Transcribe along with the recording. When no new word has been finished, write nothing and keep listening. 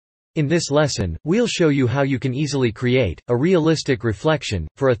In this lesson, we'll show you how you can easily create a realistic reflection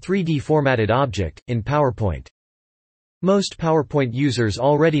for a 3D formatted object in PowerPoint. Most PowerPoint users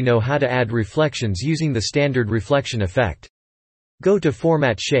already know how to add reflections using the standard reflection effect. Go to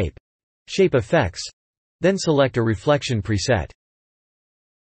Format Shape, Shape Effects, then select a reflection preset.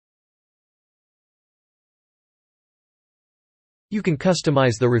 You can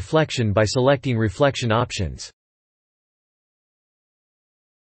customize the reflection by selecting reflection options.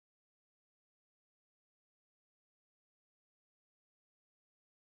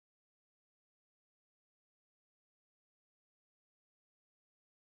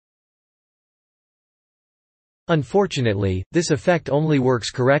 Unfortunately, this effect only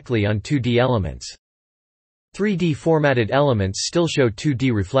works correctly on 2D elements. 3D formatted elements still show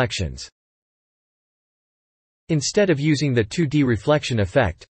 2D reflections. Instead of using the 2D reflection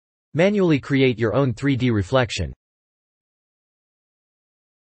effect, manually create your own 3D reflection.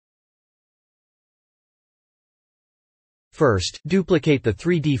 First, duplicate the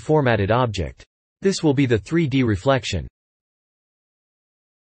 3D formatted object. This will be the 3D reflection.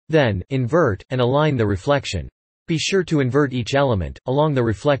 Then, invert and align the reflection. Be sure to invert each element along the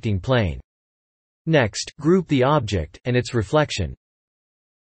reflecting plane. Next, group the object and its reflection.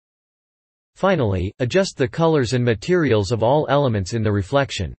 Finally, adjust the colors and materials of all elements in the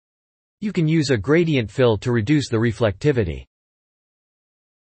reflection. You can use a gradient fill to reduce the reflectivity.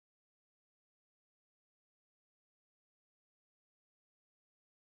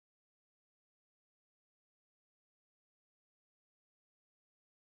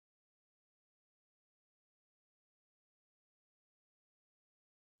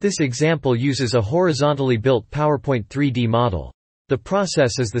 This example uses a horizontally built PowerPoint 3D model. The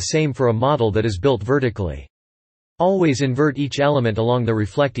process is the same for a model that is built vertically. Always invert each element along the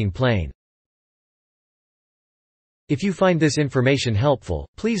reflecting plane. If you find this information helpful,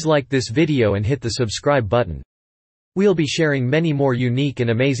 please like this video and hit the subscribe button. We'll be sharing many more unique and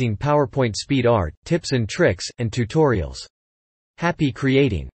amazing PowerPoint speed art, tips and tricks, and tutorials. Happy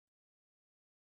creating!